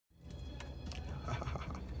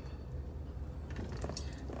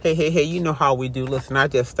Hey, you know how we do. Listen, I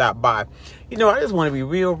just stopped by. I just want to be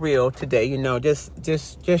real today.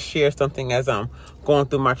 Just share something as I'm going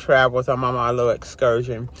through my travels. I'm on my little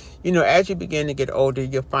excursion. As you begin to get older,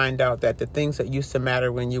 you'll find out that the things that used to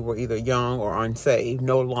matter when you were either young or unsaved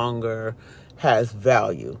no longer has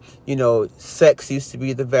value. Sex used to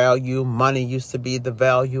be the value. Money used to be the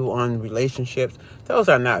value on relationships. Those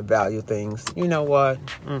are not value things. You know what?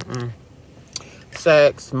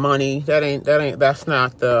 Sex, money, that's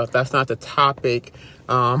not the topic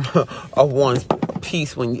of one's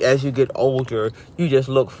peace. As you get older, you just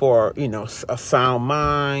look for a sound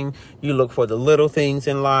mind. You look for the little things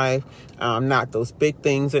in life, not those big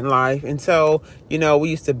things in life. And so we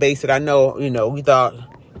used to base it. I know we thought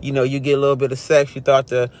you get a little bit of sex, you thought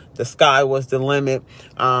the sky was the limit,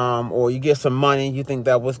 or you get some money, you think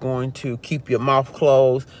that was going to keep your mouth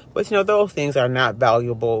closed. But those things are not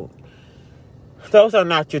valuable. Those are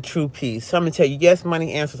not your true peace. I'm going to tell you, yes,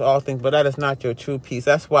 money answers all things, but that is not your true peace.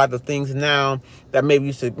 That's why the things now that maybe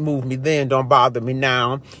used to move me then don't bother me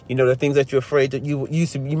now. The things that you're afraid that you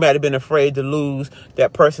might have been afraid to lose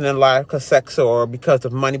that person in life because sex or because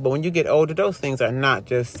of money. But when you get older, those things are not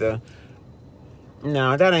just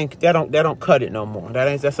no, that don't cut it no more.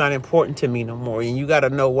 That's not important to me no more. And you got to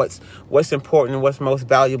know what's important and what's most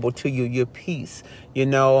valuable to you. Your peace. It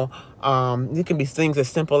can be things as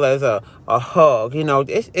simple as a hug.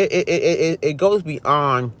 It goes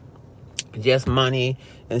beyond just money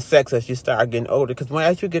and sex as you start getting older. Because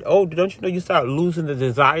as you get older, don't you start losing the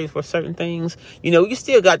desires for certain things. You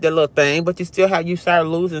still got that little thing, but you start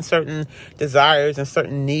losing certain desires and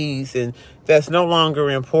certain needs, and that's no longer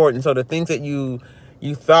important. So the things that you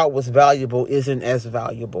thought was valuable isn't as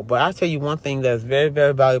valuable. But I'll tell you one thing that's very,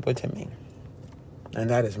 very valuable to me, and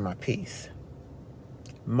that is my peace.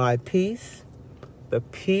 My peace, the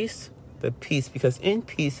peace, because in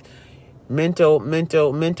peace, mental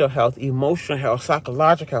health, emotional health,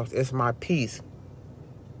 psychological health is my peace.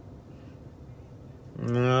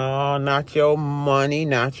 No, not your money,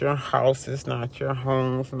 not your houses, not your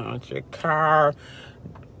homes, not your car.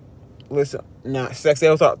 Listen, not sex.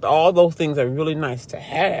 All those things are really nice to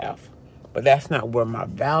have, but that's not where my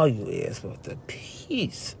value is. But the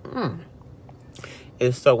peace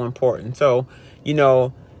is so important. So,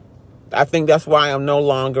 I think that's why I'm no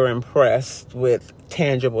longer impressed with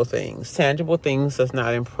tangible things. Tangible things does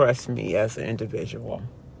not impress me as an individual.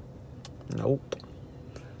 Nope.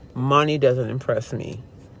 Money doesn't impress me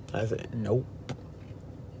nope.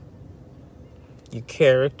 Your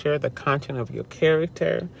character, the content of your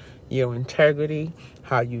character, your integrity,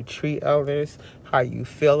 how you treat others, how you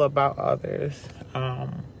feel about others,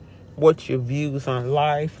 what your views on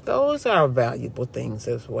life, those are valuable things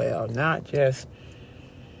as well. Not just,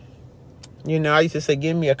 I used to say,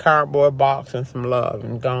 give me a cardboard box and some love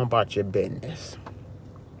and go on about your business.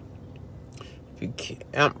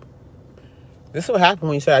 This will happen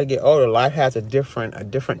when you start to get older. Life has a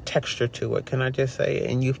different texture to it. Can I just say?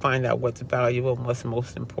 And you find out what's valuable and what's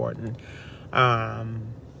most important.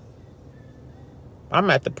 I'm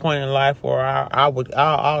at the point in life where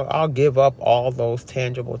I'll give up all those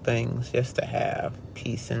tangible things just to have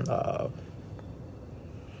peace and love.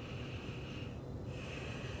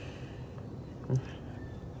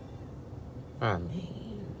 I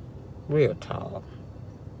mean, real talk.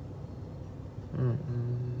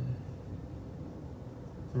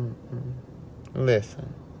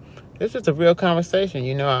 Listen, this is a real conversation.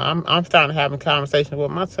 I'm starting to have a conversation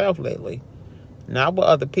with myself lately. Not with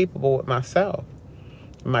other people, but with myself.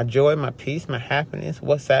 My joy, my peace, my happiness,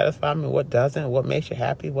 what satisfies me, what doesn't, what makes you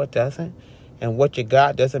happy, what doesn't, and what you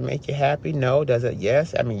got doesn't make you happy. No, does it?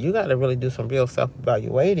 Yes. I mean, you got to really do some real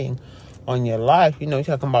self-evaluating on your life. You're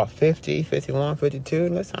talking about 50, 51, 52.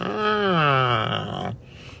 Listen,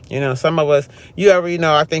 some of us,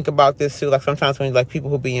 I think about this too. Like sometimes when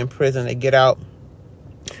people who be in prison, they get out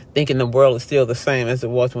thinking the world is still the same as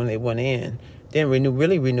it was when they went in. Didn't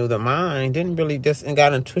really renew their mind. Didn't really just and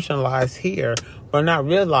got institutionalized here, but not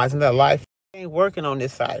realizing that life ain't working on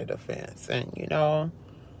this side of the fence. And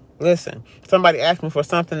listen, somebody asked me for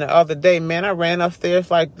something the other day. Man, I ran upstairs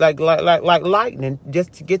like lightning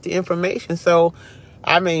just to get the information. So,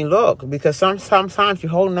 I mean, look, because sometimes you're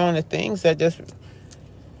holding on to things that just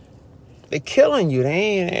they're killing you.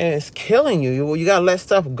 It's killing you. You gotta let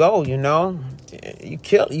stuff go. If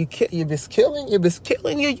it's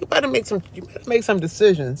killing you, you better make some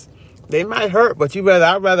decisions. They might hurt, but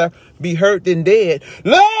I'd rather be hurt than dead.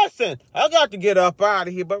 Listen, I got to get up out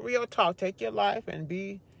of here. But real talk, take your life and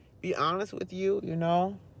be honest with you.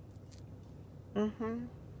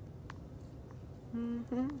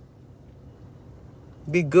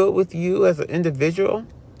 Be good with you as an individual.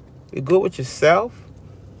 Be good with yourself.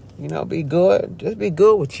 You know, be good. Just be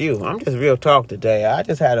good with you. I'm just real talk today. I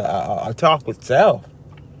just had a talk with self.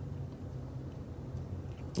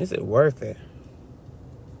 Is it worth it?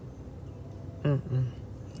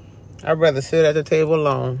 I'd rather sit at the table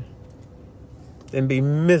alone than be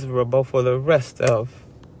miserable for the rest of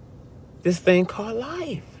this thing called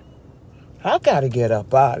life. I gotta get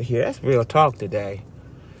up out of here. That's real talk today.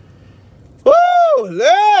 Woo!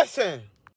 Listen!